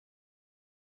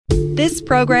This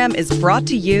program is brought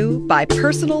to you by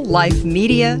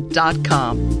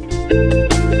PersonalLifeMedia.com.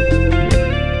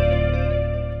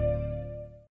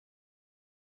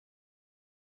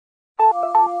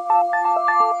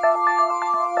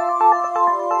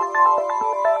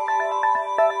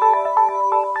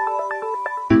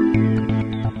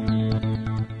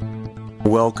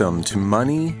 Welcome to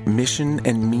Money, Mission,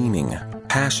 and Meaning,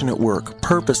 Passion at Work,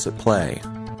 Purpose at Play,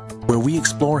 where we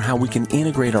explore how we can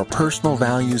integrate our personal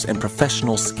values and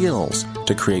professional skills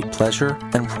to create pleasure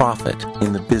and profit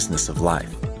in the business of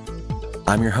life.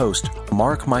 I'm your host,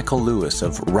 Mark Michael Lewis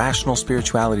of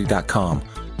RationalSpirituality.com,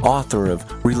 author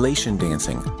of Relation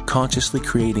Dancing, Consciously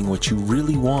Creating What You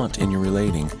Really Want in Your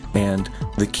Relating, and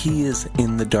The Key is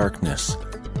in the Darkness,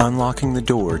 Unlocking the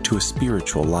Door to a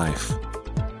Spiritual Life.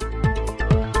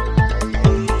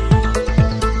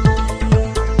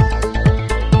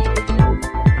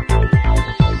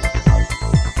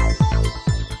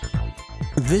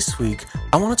 This week,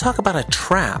 I want to talk about a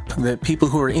trap that people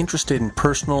who are interested in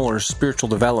personal or spiritual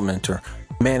development or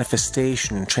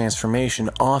manifestation and transformation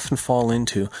often fall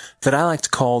into that I like to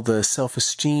call the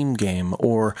self-esteem game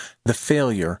or the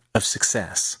failure of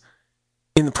success.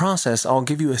 In the process, I'll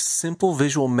give you a simple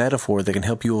visual metaphor that can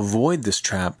help you avoid this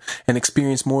trap and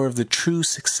experience more of the true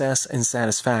success and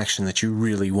satisfaction that you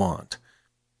really want.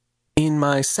 In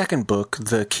my second book,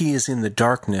 The Key is in the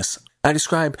Darkness, I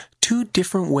describe two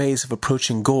different ways of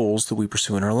approaching goals that we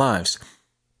pursue in our lives.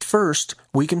 First,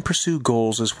 we can pursue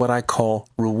goals as what I call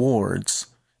rewards.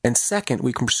 And second,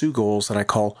 we can pursue goals that I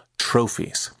call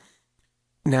trophies.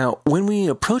 Now, when we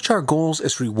approach our goals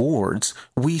as rewards,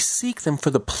 we seek them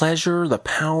for the pleasure, the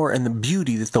power, and the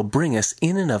beauty that they'll bring us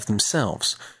in and of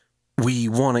themselves. We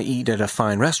want to eat at a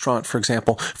fine restaurant, for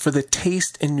example, for the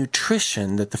taste and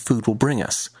nutrition that the food will bring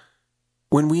us.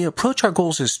 When we approach our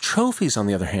goals as trophies, on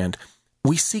the other hand,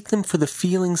 we seek them for the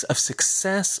feelings of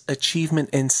success,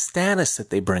 achievement, and status that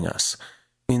they bring us.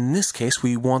 In this case,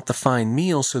 we want the fine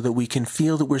meal so that we can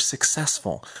feel that we're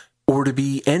successful, or to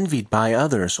be envied by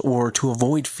others, or to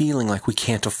avoid feeling like we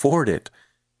can't afford it.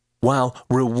 While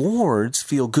rewards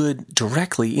feel good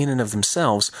directly in and of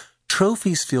themselves,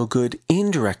 trophies feel good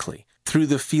indirectly through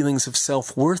the feelings of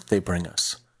self-worth they bring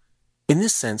us. In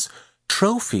this sense,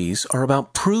 trophies are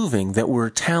about proving that we're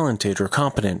talented or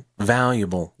competent,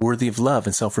 valuable, worthy of love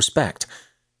and self-respect.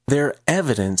 They're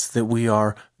evidence that we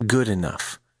are good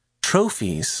enough.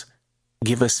 Trophies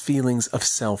give us feelings of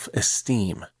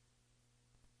self-esteem.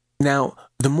 Now,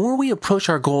 the more we approach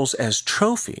our goals as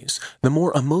trophies, the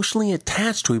more emotionally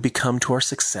attached we become to our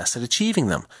success at achieving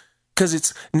them. Because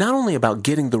it's not only about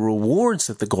getting the rewards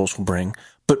that the goals will bring,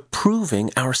 but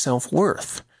proving our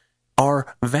self-worth.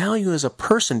 Our value as a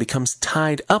person becomes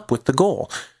tied up with the goal.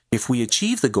 If we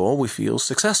achieve the goal, we feel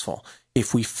successful.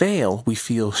 If we fail, we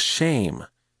feel shame.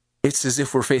 It's as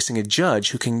if we're facing a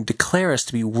judge who can declare us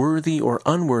to be worthy or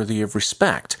unworthy of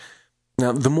respect.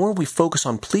 Now, the more we focus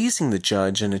on pleasing the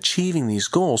judge and achieving these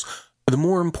goals, the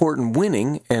more important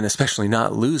winning, and especially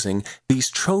not losing, these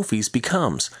trophies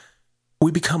becomes.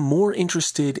 We become more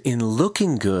interested in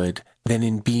looking good than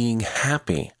in being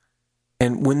happy.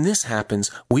 And when this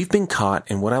happens, we've been caught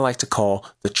in what I like to call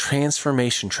the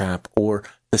transformation trap or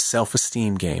the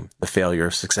self-esteem game, the failure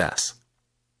of success.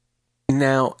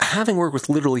 Now, having worked with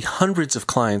literally hundreds of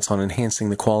clients on enhancing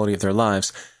the quality of their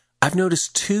lives, I've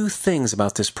noticed two things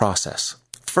about this process.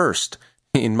 First,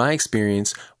 in my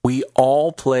experience, we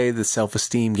all play the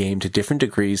self-esteem game to different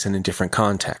degrees and in different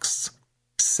contexts.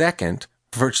 Second,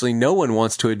 virtually no one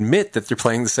wants to admit that they're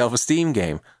playing the self-esteem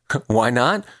game. Why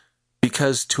not?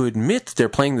 Because to admit that they're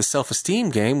playing the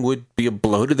self-esteem game would be a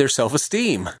blow to their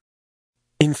self-esteem.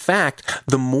 In fact,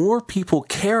 the more people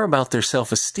care about their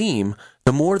self-esteem,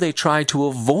 the more they try to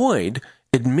avoid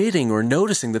admitting or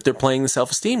noticing that they're playing the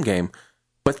self-esteem game.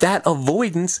 But that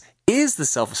avoidance is the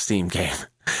self-esteem game.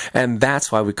 And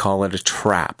that's why we call it a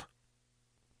trap.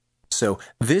 So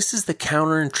this is the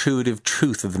counterintuitive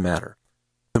truth of the matter.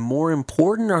 The more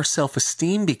important our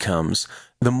self-esteem becomes,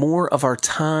 the more of our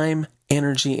time,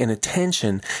 energy, and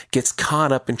attention gets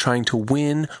caught up in trying to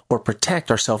win or protect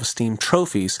our self-esteem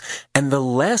trophies, and the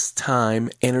less time,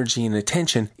 energy, and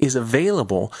attention is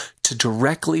available to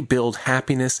directly build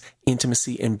happiness,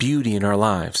 intimacy, and beauty in our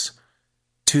lives.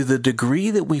 To the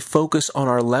degree that we focus on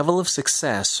our level of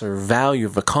success or value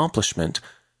of accomplishment,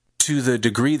 to the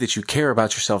degree that you care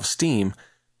about your self-esteem,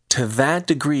 to that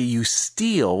degree you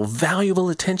steal valuable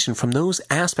attention from those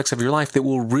aspects of your life that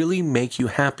will really make you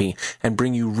happy and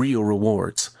bring you real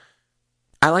rewards.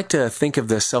 I like to think of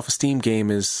the self-esteem game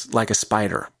as like a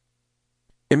spider.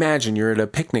 Imagine you're at a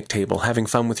picnic table having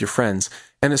fun with your friends,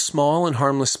 and a small and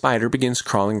harmless spider begins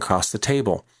crawling across the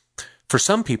table. For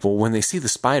some people, when they see the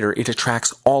spider, it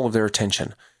attracts all of their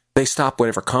attention. They stop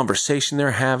whatever conversation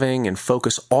they're having and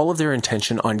focus all of their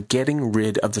attention on getting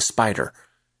rid of the spider.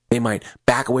 They might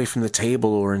back away from the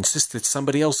table or insist that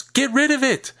somebody else get rid of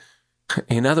it.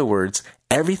 In other words,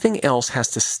 everything else has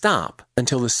to stop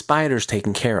until the spider's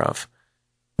taken care of.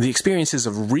 The experiences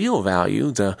of real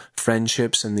value, the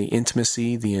friendships and the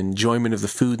intimacy, the enjoyment of the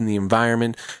food and the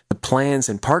environment, the plans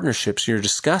and partnerships you're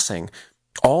discussing,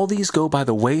 all these go by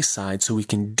the wayside so we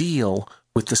can deal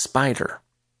with the spider.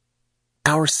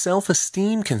 Our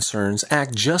self-esteem concerns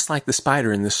act just like the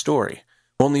spider in this story.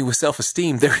 Only with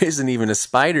self-esteem, there isn't even a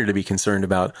spider to be concerned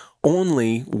about.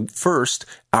 Only, first,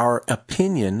 our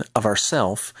opinion of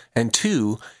ourself, and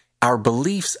two, our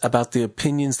beliefs about the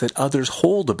opinions that others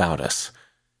hold about us.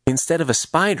 Instead of a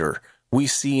spider, we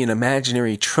see an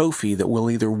imaginary trophy that will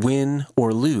either win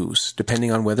or lose,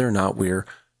 depending on whether or not we're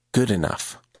good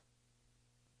enough.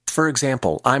 For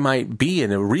example, I might be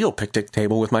at a real picnic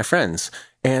table with my friends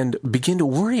and begin to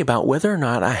worry about whether or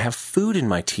not I have food in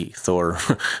my teeth, or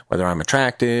whether I'm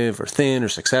attractive or thin or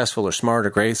successful or smart or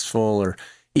graceful or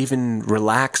even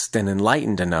relaxed and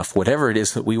enlightened enough, whatever it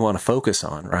is that we want to focus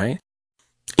on, right?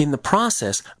 In the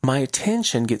process, my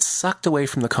attention gets sucked away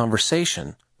from the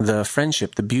conversation, the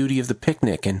friendship, the beauty of the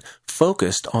picnic, and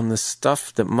focused on the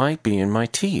stuff that might be in my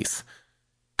teeth.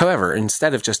 However,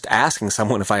 instead of just asking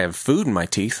someone if I have food in my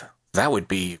teeth, that would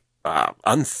be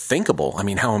unthinkable. I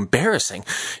mean, how embarrassing.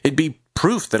 It'd be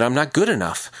proof that I'm not good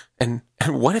enough. And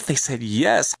what if they said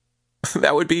yes?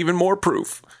 That would be even more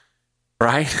proof,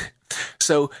 right?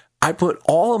 So I put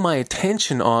all of my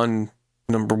attention on,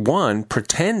 number one,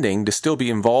 pretending to still be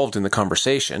involved in the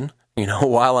conversation,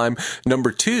 while I'm,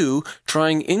 number two,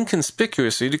 trying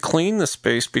inconspicuously to clean the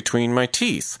space between my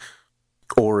teeth,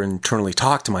 or internally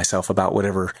talk to myself about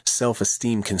whatever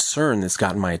self-esteem concern that's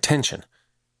gotten my attention.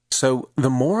 So the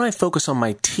more I focus on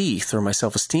my teeth or my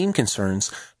self-esteem concerns,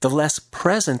 the less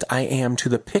present I am to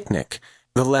the picnic,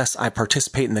 the less I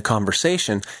participate in the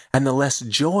conversation, and the less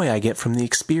joy I get from the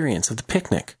experience of the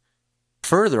picnic.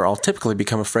 Further, I'll typically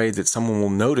become afraid that someone will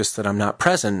notice that I'm not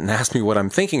present and ask me what I'm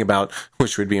thinking about,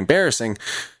 which would be embarrassing,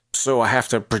 so I have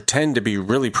to pretend to be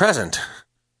really present.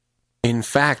 In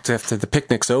fact, after the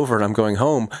picnic's over and I'm going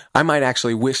home, I might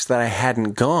actually wish that I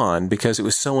hadn't gone because it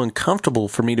was so uncomfortable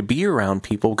for me to be around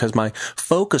people because my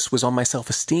focus was on my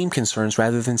self-esteem concerns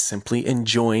rather than simply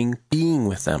enjoying being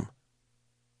with them.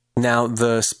 Now,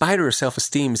 the spider of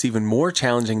self-esteem is even more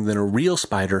challenging than a real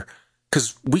spider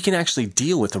because we can actually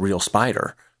deal with a real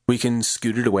spider. We can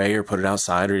scoot it away or put it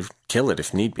outside or kill it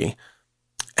if need be.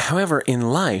 However, in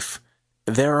life,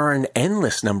 there are an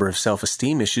endless number of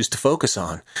self-esteem issues to focus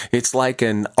on. It's like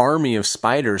an army of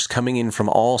spiders coming in from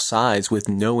all sides with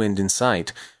no end in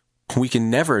sight. We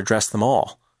can never address them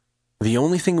all. The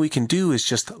only thing we can do is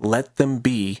just let them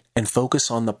be and focus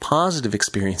on the positive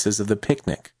experiences of the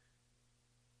picnic.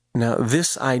 Now,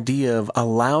 this idea of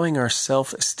allowing our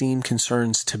self-esteem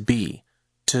concerns to be,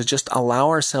 to just allow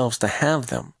ourselves to have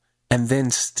them, and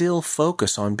then still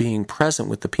focus on being present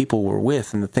with the people we're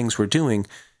with and the things we're doing,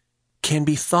 can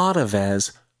be thought of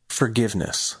as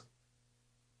forgiveness.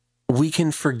 We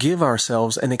can forgive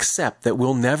ourselves and accept that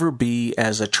we'll never be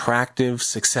as attractive,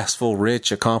 successful,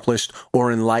 rich, accomplished,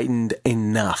 or enlightened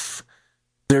enough.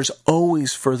 There's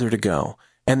always further to go,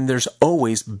 and there's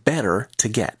always better to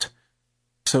get.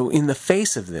 So in the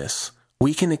face of this,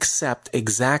 we can accept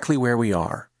exactly where we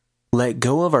are, let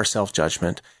go of our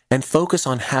self-judgment, and focus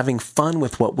on having fun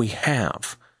with what we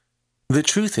have. The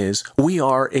truth is, we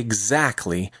are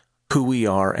exactly who we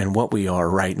are and what we are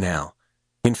right now.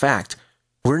 In fact,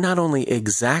 we're not only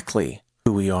exactly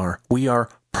who we are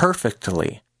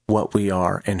perfectly what we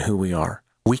are and who we are.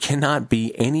 We cannot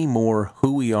be any more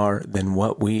who we are than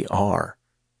what we are.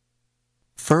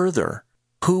 Further,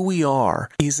 who we are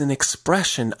is an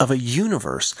expression of a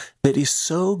universe that is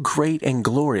so great and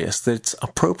glorious that it's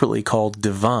appropriately called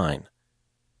divine.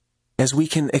 As we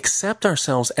can accept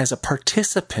ourselves as a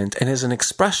participant and as an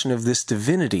expression of this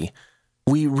divinity,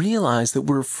 we realize that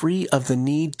we're free of the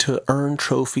need to earn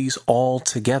trophies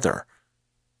altogether.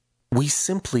 We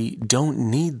simply don't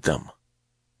need them.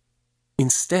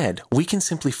 Instead, we can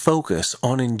simply focus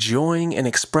on enjoying and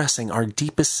expressing our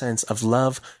deepest sense of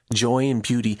love, joy, and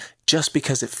beauty just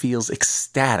because it feels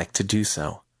ecstatic to do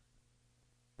so.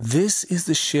 This is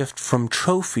the shift from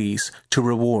trophies to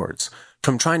rewards,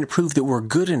 from trying to prove that we're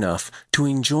good enough to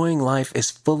enjoying life as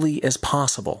fully as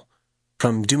possible.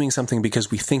 From doing something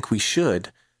because we think we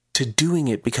should, to doing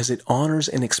it because it honors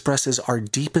and expresses our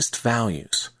deepest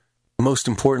values. Most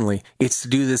importantly, it's to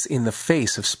do this in the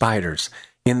face of spiders,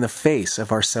 in the face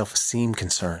of our self-esteem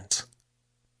concerns.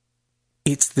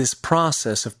 It's this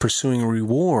process of pursuing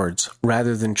rewards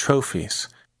rather than trophies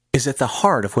is at the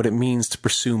heart of what it means to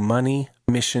pursue money,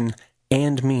 mission,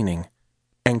 and meaning,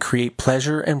 and create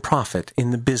pleasure and profit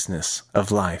in the business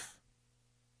of life.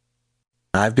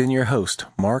 I've been your host,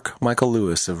 Mark Michael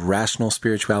Lewis of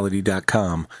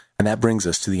RationalSpirituality.com, and that brings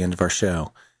us to the end of our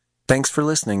show. Thanks for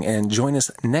listening, and join us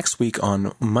next week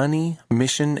on Money,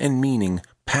 Mission, and Meaning,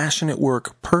 Passion at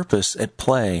Work, Purpose at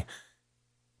Play,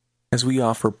 as we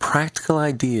offer practical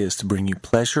ideas to bring you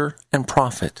pleasure and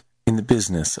profit in the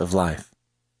business of life.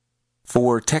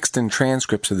 For text and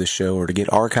transcripts of this show, or to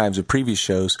get archives of previous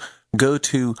shows, go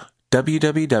to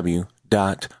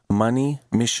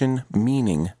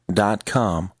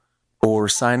www.moneymissionmeaning.com or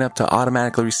sign up to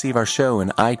automatically receive our show in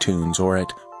iTunes or at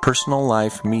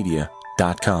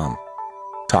personallifemedia.com.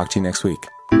 Talk to you next week.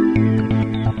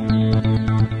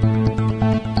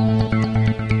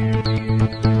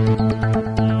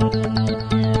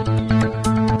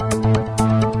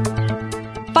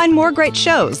 Find more great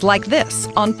shows like this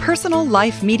on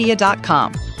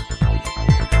personallifemedia.com.